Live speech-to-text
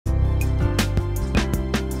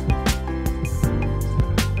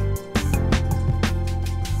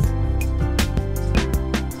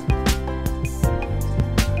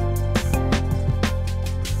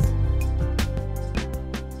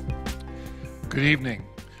Good evening.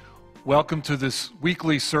 Welcome to this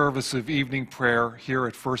weekly service of evening prayer here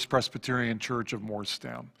at First Presbyterian Church of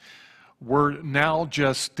Moorestown. We're now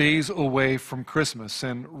just days away from Christmas,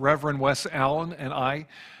 and Reverend Wes Allen and I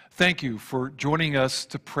thank you for joining us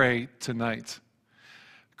to pray tonight.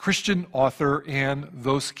 Christian author Ann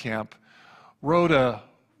Voskamp wrote a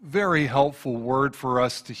very helpful word for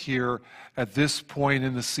us to hear at this point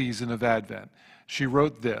in the season of Advent. She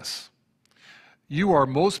wrote this: "You are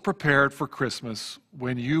most prepared for Christmas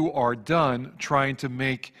when you are done trying to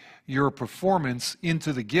make your performance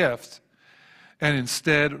into the gift and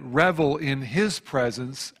instead revel in His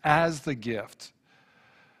presence as the gift."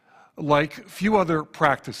 Like few other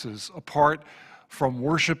practices, apart from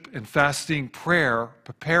worship and fasting, prayer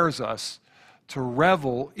prepares us to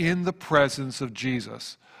revel in the presence of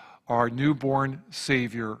Jesus, our newborn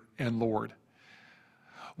Savior and Lord.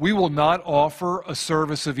 We will not offer a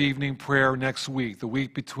service of evening prayer next week, the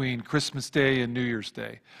week between Christmas Day and New Year's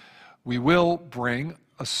Day. We will bring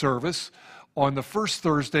a service on the first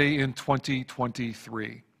Thursday in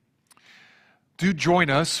 2023. Do join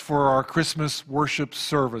us for our Christmas worship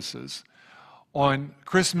services. On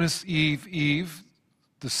Christmas Eve,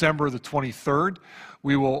 December the 23rd,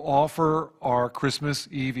 we will offer our Christmas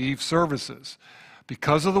Eve services.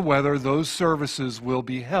 Because of the weather, those services will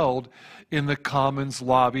be held in the Commons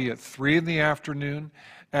lobby at 3 in the afternoon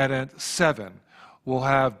and at 7. We'll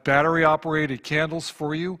have battery-operated candles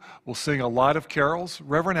for you. We'll sing a lot of carols.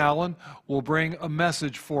 Reverend Allen will bring a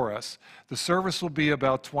message for us. The service will be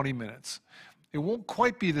about 20 minutes. It won't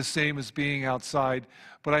quite be the same as being outside,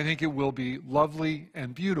 but I think it will be lovely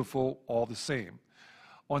and beautiful all the same.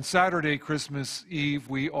 On Saturday, Christmas Eve,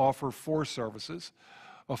 we offer 4 services: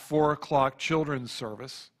 a 4 o'clock children's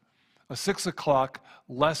service, a 6 o'clock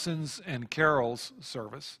lessons and carols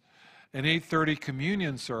service, an 8:30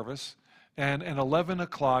 communion service, and an 11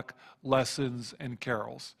 o'clock lessons and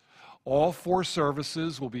carols. All 4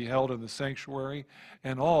 services will be held in the sanctuary,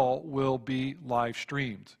 and all will be live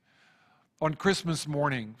streamed. On Christmas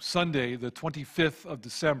morning, Sunday, the 25th of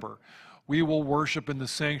December, we will worship in the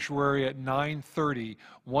sanctuary at 9:30,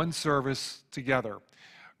 one service together.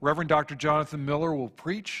 Reverend Dr. Jonathan Miller will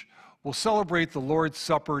preach. We'll celebrate the Lord's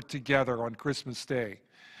Supper together on Christmas Day.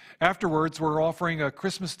 Afterwards, we're offering a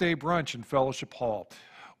Christmas Day brunch in Fellowship Hall.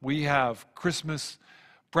 We have Christmas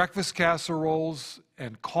breakfast casseroles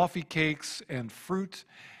and coffee cakes and fruit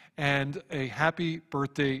and a happy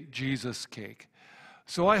birthday Jesus cake.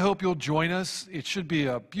 So I hope you'll join us. It should be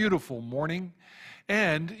a beautiful morning.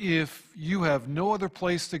 And if you have no other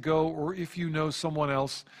place to go, or if you know someone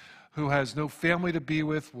else who has no family to be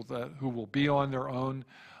with, who will be on their own,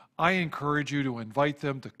 I encourage you to invite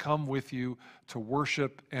them to come with you to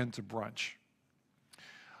worship and to brunch.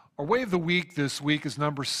 Our way of the week this week is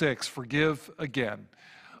number 6, Forgive Again.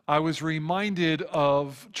 I was reminded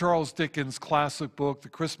of Charles Dickens' classic book, The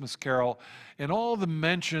Christmas Carol, and all the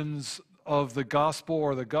mentions of the gospel,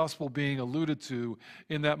 or the gospel being alluded to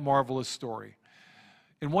in that marvelous story.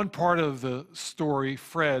 In one part of the story,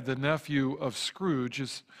 Fred, the nephew of Scrooge,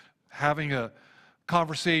 is having a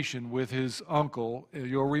conversation with his uncle.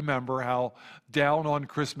 You'll remember how down on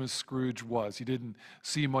Christmas Scrooge was. He didn't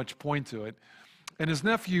see much point to it. And his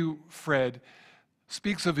nephew, Fred,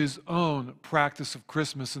 speaks of his own practice of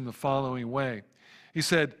Christmas in the following way. He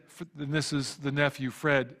said, and this is the nephew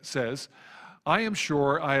Fred says, "I am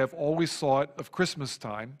sure I have always thought of Christmas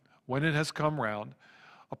time, when it has come round,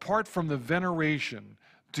 apart from the veneration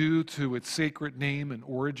due to its sacred name and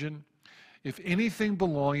origin, if anything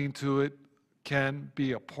belonging to it can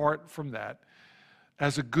be apart from that,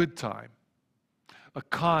 as a good time, a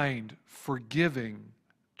kind, forgiving,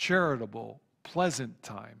 charitable, pleasant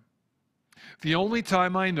time. The only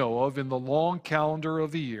time I know of in the long calendar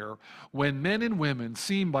of the year when men and women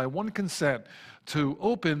seem by one consent to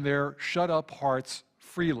open their shut-up hearts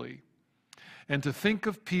freely and to think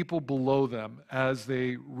of people below them as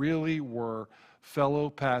they really were, fellow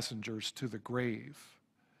passengers to the grave,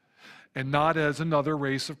 and not as another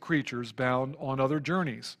race of creatures bound on other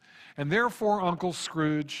journeys. And therefore, Uncle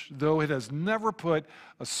Scrooge, though it has never put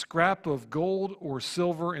a scrap of gold or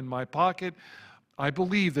silver in my pocket, I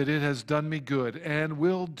believe that it has done me good and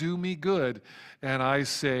will do me good, and I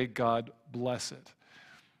say, God bless it."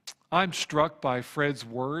 I'm struck by Fred's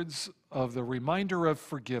words of the reminder of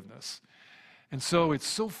forgiveness. And so it's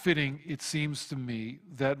so fitting, it seems to me,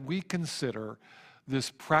 that we consider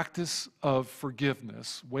this practice of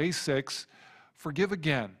forgiveness. Way 6, Forgive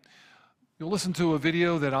Again. You'll listen to a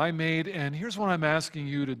video that I made, and here's what I'm asking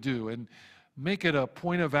you to do, and make it a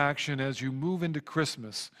point of action as you move into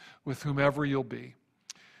Christmas with whomever you'll be.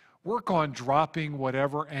 Work on dropping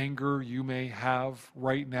whatever anger you may have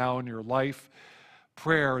right now in your life.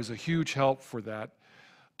 Prayer is a huge help for that.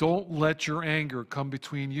 Don't let your anger come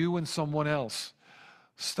between you and someone else.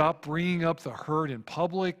 Stop bringing up the hurt in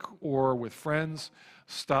public or with friends.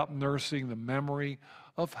 Stop nursing the memory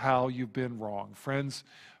of how you've been wrong. Friends,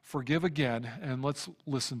 forgive again, and let's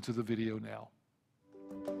listen to the video now.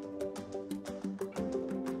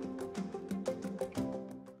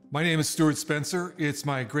 My name is Stuart Spencer. It's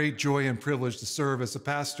my great joy and privilege to serve as the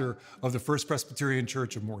pastor of the First Presbyterian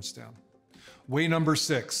Church of Moorestown. Way number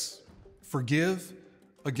 6, forgive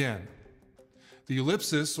again. The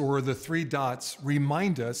ellipsis, or the 3 dots,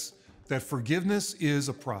 remind us that forgiveness is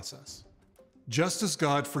a process. Just as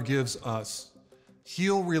God forgives us,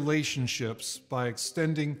 heal relationships by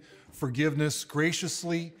extending forgiveness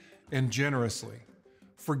graciously and generously.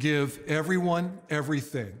 Forgive everyone,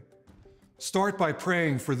 everything. Start by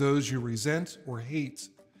praying for those you resent or hate.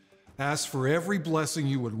 Ask for every blessing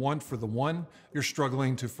you would want for the one you're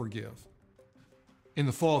struggling to forgive. In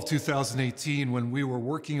the fall of 2018, when we were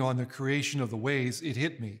working on the creation of the ways, it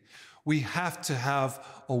hit me. We have to have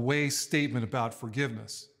a way statement about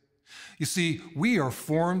forgiveness. You see, we are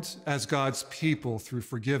formed as God's people through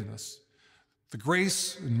forgiveness. The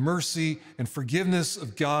grace and mercy and forgiveness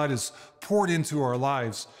of God is poured into our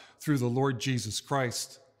lives through the Lord Jesus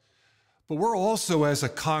Christ. But we're also, as a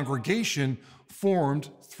congregation, formed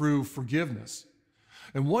through forgiveness.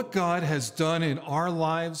 And what God has done in our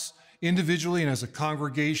lives, individually and as a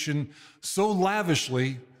congregation, so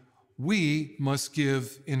lavishly, we must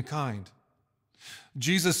give in kind.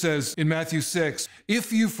 Jesus says in Matthew 6,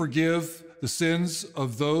 if you forgive the sins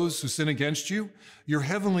of those who sin against you, your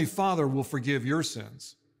heavenly Father will forgive your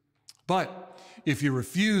sins. But if you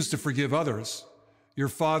refuse to forgive others, your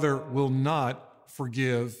Father will not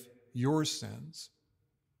forgive your sins.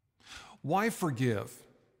 Why forgive?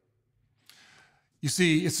 You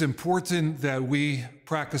see, it's important that we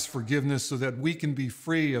practice forgiveness so that we can be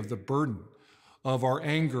free of the burden of our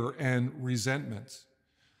anger and resentment.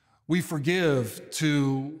 We forgive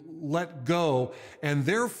to let go and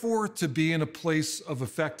therefore to be in a place of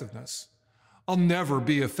effectiveness. I'll never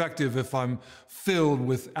be effective if I'm filled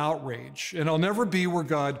with outrage, and I'll never be where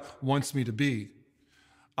God wants me to be.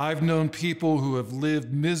 I've known people who have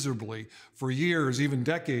lived miserably for years, even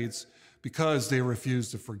decades, because they refuse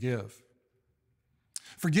to forgive.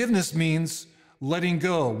 Forgiveness means letting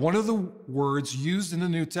go. One of the words used in the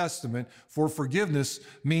New Testament for forgiveness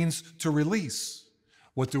means to release.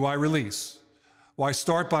 What do I release? Well, I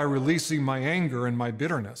start by releasing my anger and my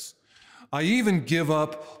bitterness. I even give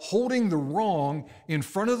up holding the wrong in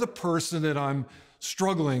front of the person that I'm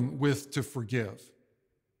struggling with to forgive.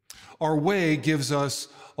 Our way gives us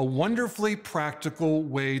a wonderfully practical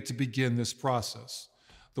way to begin this process.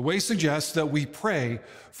 The way suggests that we pray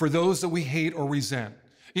for those that we hate or resent.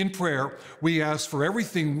 In prayer, we ask for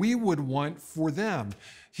everything we would want for them.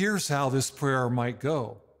 Here's how this prayer might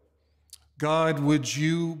go. God, would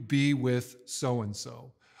you be with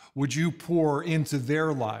so-and-so? Would you pour into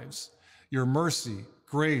their lives your mercy,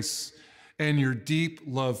 grace, and your deep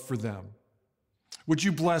love for them? Would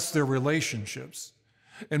you bless their relationships?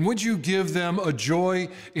 And would you give them a joy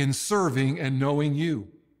in serving and knowing you?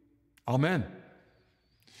 Amen.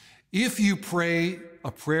 If you pray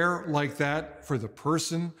a prayer like that for the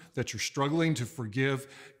person that you're struggling to forgive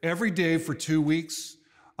every day for 2 weeks,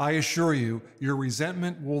 I assure you, your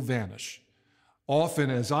resentment will vanish.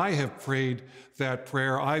 Often, as I have prayed that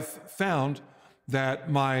prayer, I've found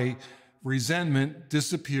that my resentment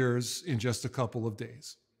disappears in just a couple of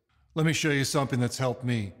days. Let me show you something that's helped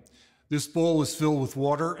me. This bowl is filled with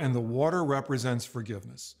water, and the water represents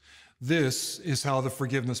forgiveness. This is how the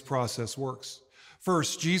forgiveness process works.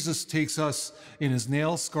 First, Jesus takes us in his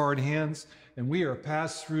nail-scarred hands, and we are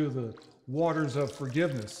passed through the waters of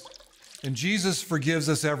forgiveness. And Jesus forgives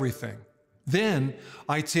us everything. Then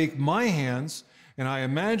I take my hands, and I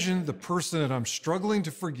imagine the person that I'm struggling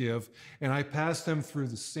to forgive, and I pass them through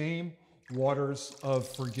the same waters of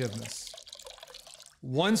forgiveness.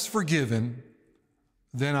 Once forgiven,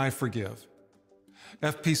 then I forgive.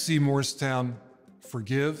 FPC Moorestown,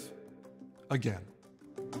 forgive again.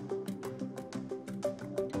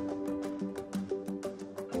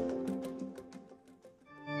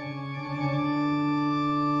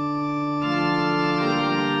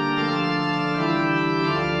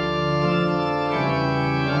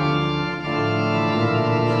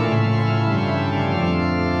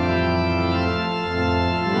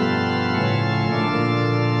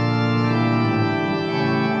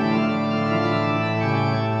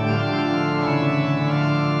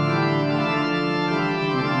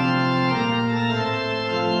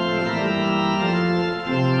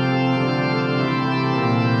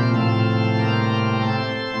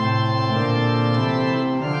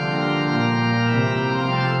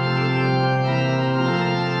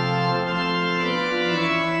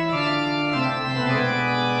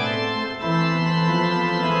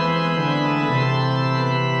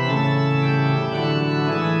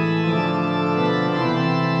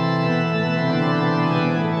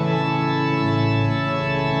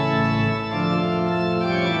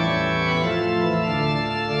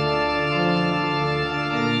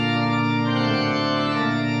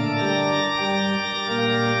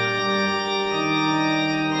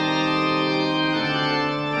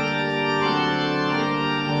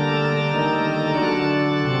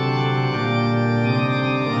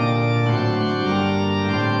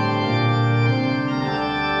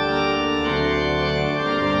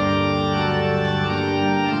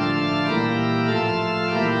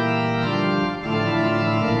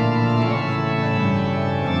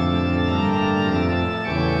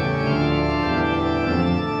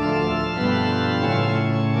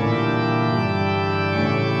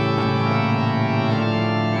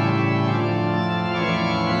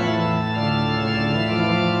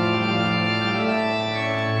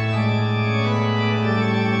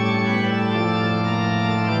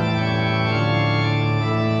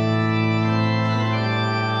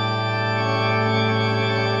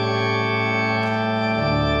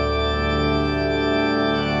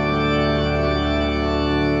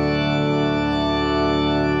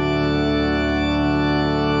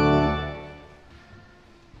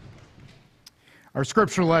 Our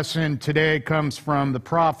scripture lesson today comes from the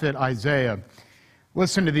prophet Isaiah.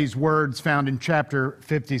 Listen to these words found in chapter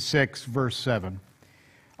 56, verse 7.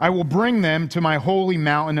 I will bring them to my holy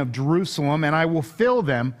mountain of Jerusalem, and I will fill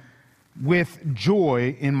them with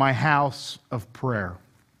joy in my house of prayer.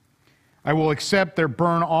 I will accept their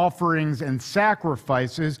burnt offerings and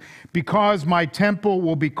sacrifices, because my temple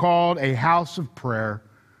will be called a house of prayer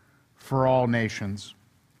for all nations.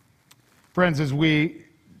 Friends, as we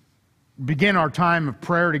begin our time of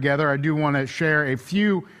prayer together, I do want to share a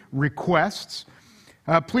few requests.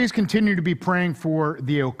 Please continue to be praying for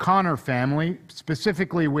the O'Connor family.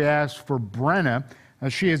 Specifically, we ask for Brenna.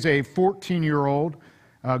 She is a 14-year-old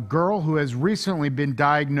girl who has recently been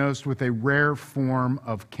diagnosed with a rare form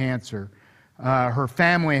of cancer. Her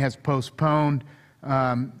family has postponed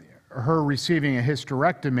her receiving a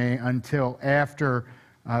hysterectomy until after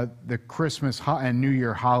the Christmas and New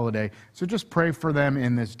Year holiday. So just pray for them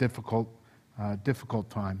in this difficult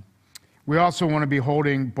time. We also want to be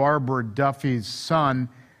holding Barbara Duffy's son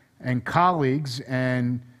and colleagues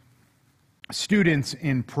and students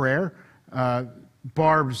in prayer.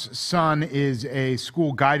 Barb's son is a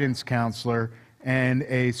school guidance counselor, and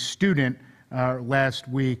a student last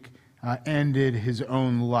week ended his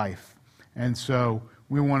own life. And so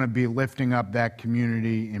we want to be lifting up that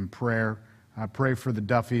community in prayer. Pray for the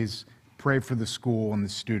Duffys, pray for the school and the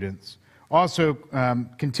students. Also,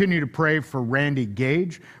 continue to pray for Randy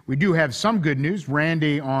Gage. We do have some good news.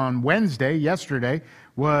 Randy on Wednesday, yesterday,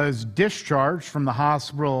 was discharged from the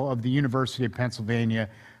hospital of the University of Pennsylvania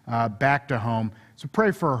back to home. So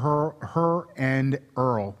pray for her and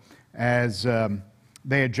Earl as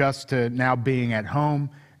they adjust to now being at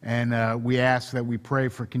home. And we ask that we pray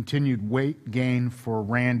for continued weight gain for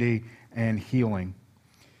Randy and healing.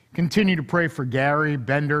 Continue to pray for Gary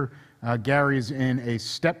Bender. Gary's in a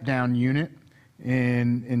step-down unit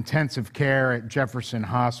in intensive care at Jefferson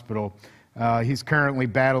Hospital. He's currently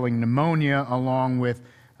battling pneumonia along with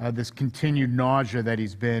this continued nausea that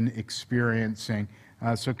he's been experiencing.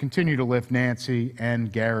 So continue to lift Nancy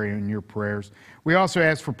and Gary in your prayers. We also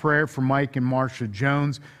ask for prayer for Mike and Marcia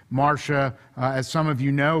Jones. Marcia, as some of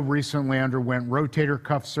you know, recently underwent rotator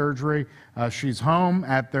cuff surgery. She's home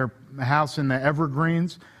at their house in the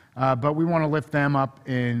Evergreens, but we want to lift them up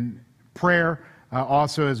in prayer.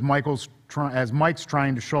 Also, as Mike's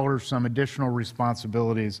trying to shoulder some additional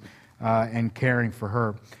responsibilities and caring for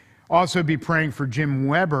her. Also be praying for Jim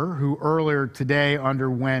Weber, who earlier today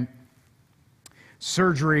underwent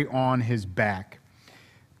surgery on his back.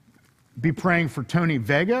 Be praying for Tony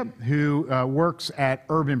Vega, who works at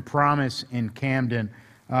Urban Promise in Camden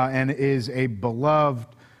and is a beloved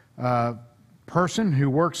person who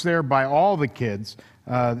works there by all the kids.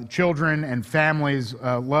 The children and families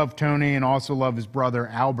love Tony and also love his brother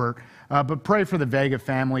Albert. But pray for the Vega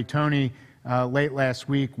family. Tony, late last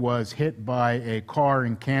week, was hit by a car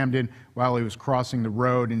in Camden while he was crossing the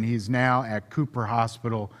road, and he's now at Cooper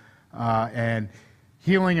Hospital and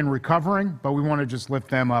healing and recovering. But we want to just lift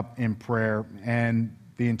them up in prayer, and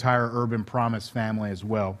the entire Urban Promise family as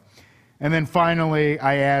well. And then finally,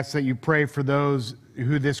 I ask that you pray for those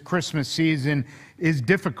who this Christmas season is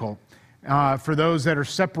difficult. For those that are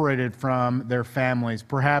separated from their families.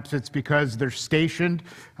 Perhaps it's because they're stationed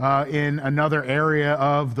in another area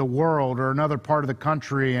of the world or another part of the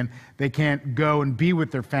country, and they can't go and be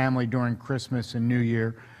with their family during Christmas and New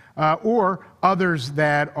Year. Or others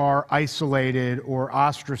that are isolated or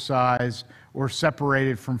ostracized or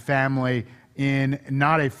separated from family in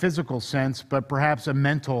not a physical sense, but perhaps a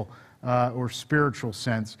mental or spiritual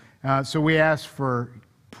sense. So we ask for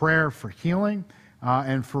prayer for healing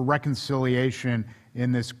and for reconciliation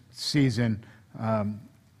in this season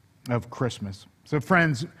of Christmas. So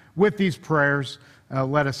friends, with these prayers,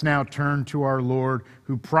 let us now turn to our Lord,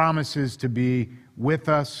 who promises to be with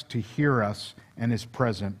us, to hear us, and is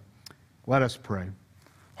present. Let us pray.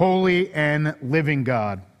 Holy and living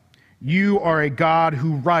God, you are a God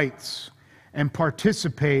who writes and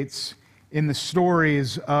participates in the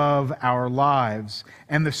stories of our lives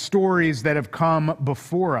and the stories that have come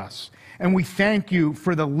before us. And we thank you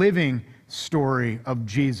for the living story of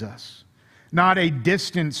Jesus. Not a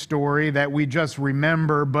distant story that we just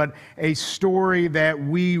remember, but a story that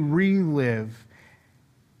we relive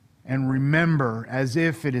and remember as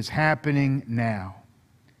if it is happening now.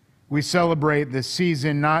 We celebrate this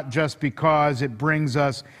season not just because it brings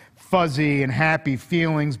us fuzzy and happy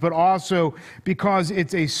feelings, but also because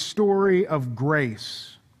it's a story of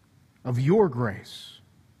grace, of your grace,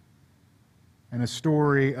 and a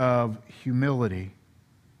story of humility,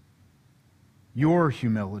 your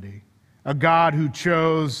humility, a God who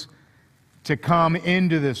chose to come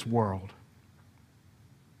into this world,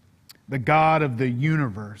 the God of the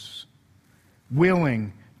universe,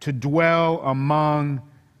 willing to dwell among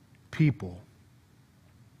people.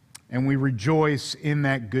 And we rejoice in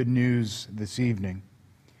that good news this evening.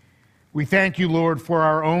 We thank you, Lord, for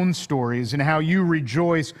our own stories and how you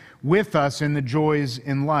rejoice with us in the joys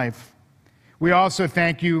in life. We also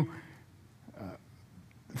thank you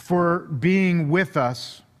for being with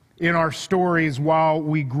us in our stories while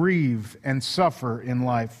we grieve and suffer in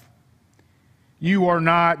life. You are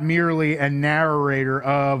not merely a narrator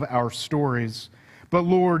of our stories, but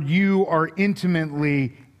Lord, you are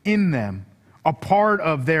intimately in them, a part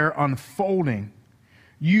of their unfolding.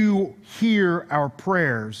 You hear our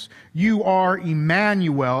prayers. You are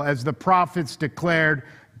Emmanuel, as the prophets declared,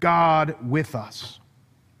 God with us.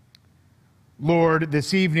 Lord,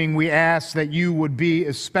 this evening we ask that you would be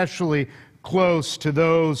especially close to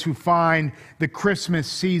those who find the Christmas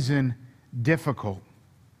season difficult.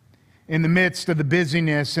 In the midst of the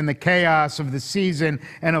busyness and the chaos of the season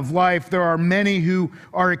and of life, there are many who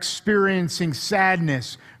are experiencing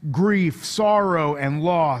sadness, grief, sorrow, and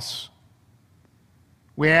loss.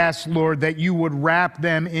 We ask, Lord, that you would wrap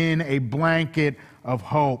them in a blanket of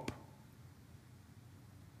hope,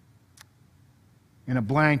 in a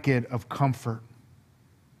blanket of comfort.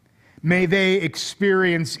 May they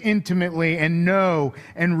experience intimately and know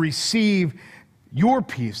and receive your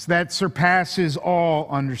peace that surpasses all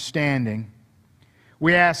understanding.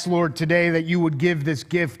 We ask, Lord, today that you would give this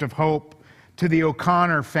gift of hope to the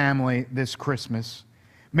O'Connor family this Christmas.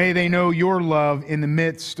 May they know your love in the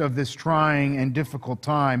midst of this trying and difficult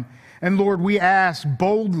time. And Lord, we ask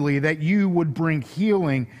boldly that you would bring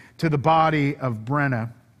healing to the body of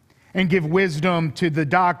Brenna and give wisdom to the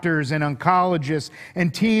doctors and oncologists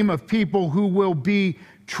and team of people who will be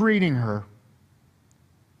treating her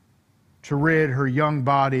to rid her young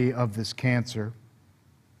body of this cancer.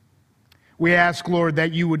 We ask, Lord,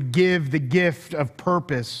 that you would give the gift of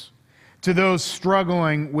purpose to those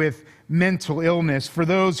struggling with mental illness, for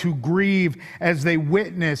those who grieve as they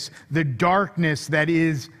witness the darkness that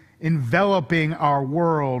is enveloping our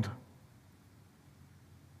world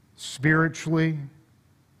spiritually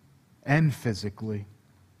and physically.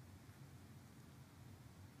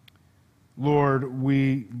 Lord,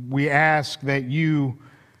 we ask that you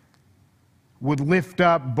would lift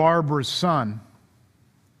up Barbara's son,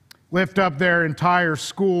 lift up their entire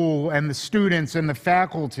school and the students and the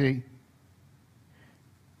faculty.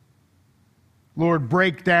 Lord,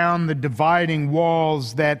 break down the dividing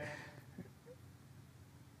walls that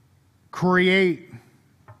create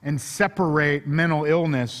and separate mental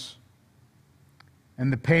illness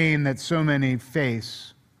and the pain that so many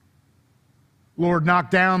face. Lord, knock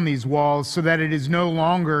down these walls so that it is no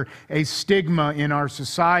longer a stigma in our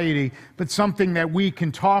society, but something that we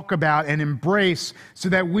can talk about and embrace so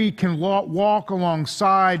that we can walk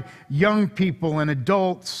alongside young people and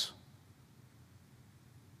adults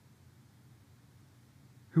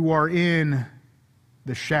who are in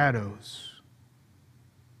the shadows,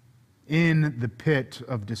 in the pit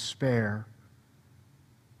of despair,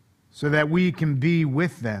 so that we can be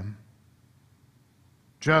with them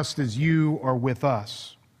just as you are with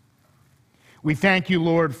us. We thank you,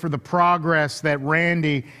 Lord, for the progress that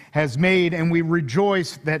Randy has made, and we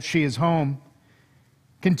rejoice that she is home.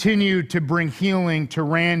 Continue to bring healing to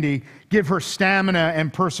Randy. Give her stamina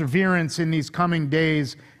and perseverance in these coming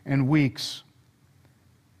days and weeks.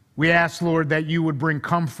 We ask, Lord, that you would bring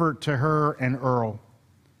comfort to her and Earl.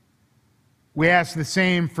 We ask the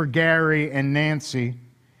same for Gary and Nancy.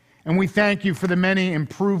 And we thank you for the many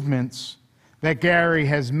improvements that Gary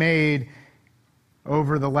has made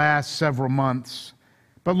over the last several months.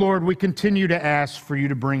 But Lord, we continue to ask for you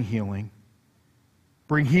to bring healing.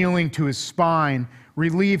 Bring healing to his spine,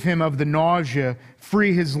 relieve him of the nausea,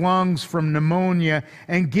 free his lungs from pneumonia,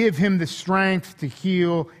 and give him the strength to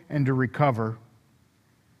heal and to recover.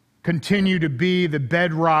 Continue to be the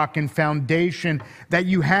bedrock and foundation that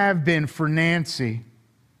you have been for Nancy.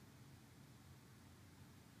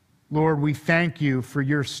 Lord, we thank you for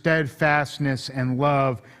your steadfastness and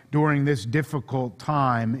love during this difficult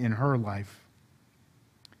time in her life.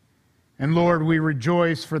 And Lord, we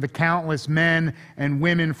rejoice for the countless men and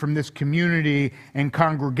women from this community and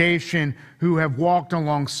congregation who have walked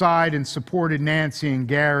alongside and supported Nancy and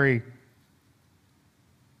Gary.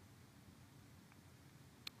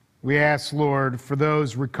 We ask, Lord, for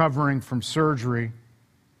those recovering from surgery,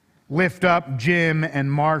 lift up Jim and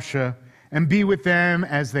Marcia and be with them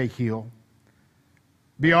as they heal.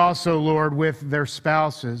 Be also, Lord, with their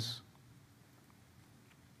spouses,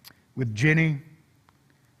 with Ginny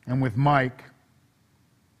and with Mike,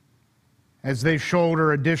 as they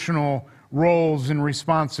shoulder additional roles and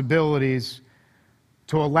responsibilities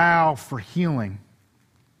to allow for healing.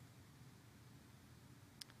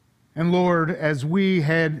 And Lord, as we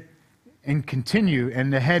head and continue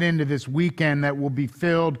and to head into this weekend that will be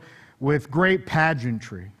filled with great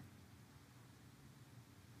pageantry,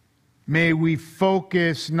 may we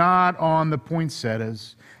focus not on the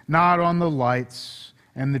poinsettias, not on the lights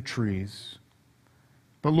and the trees,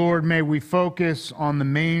 but Lord, may we focus on the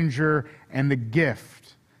manger and the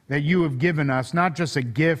gift that you have given us, not just a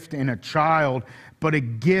gift in a child, but a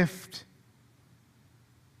gift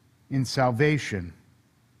in salvation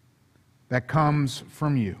that comes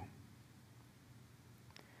from you.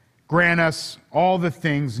 Grant us all the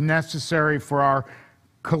things necessary for our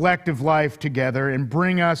collective life together and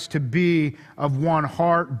bring us to be of one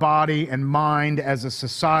heart, body, and mind as a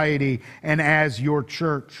society and as your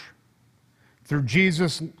church. Through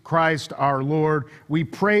Jesus Christ our Lord, we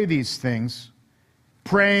pray these things,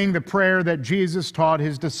 praying the prayer that Jesus taught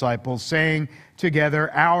his disciples, saying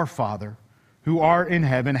together, Our Father, who art in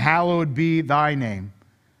heaven, hallowed be thy name.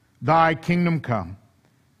 Thy kingdom come,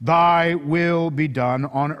 thy will be done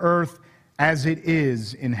on earth as it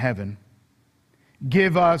is in heaven.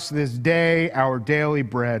 Give us this day our daily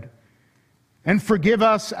bread, and forgive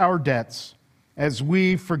us our debts as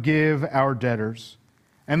we forgive our debtors.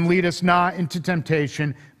 And lead us not into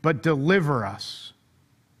temptation, but deliver us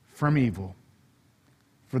from evil.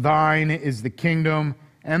 For thine is the kingdom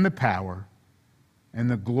and the power and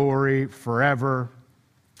the glory forever.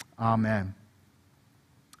 Amen.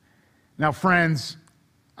 Now, friends,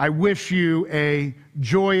 I wish you a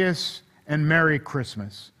joyous and Merry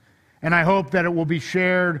Christmas. And I hope that it will be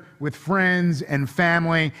shared with friends and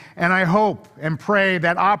family. And I hope and pray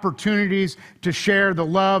that opportunities to share the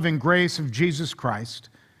love and grace of Jesus Christ,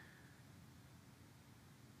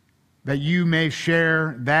 that you may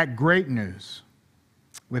share that great news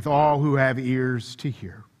with all who have ears to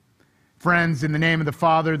hear. Friends, in the name of the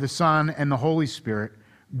Father, the Son, and the Holy Spirit,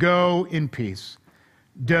 go in peace.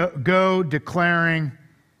 Go declaring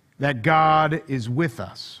that God is with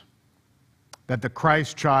us, that the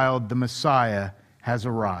Christ child, the Messiah, has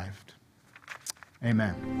arrived.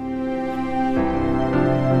 Amen.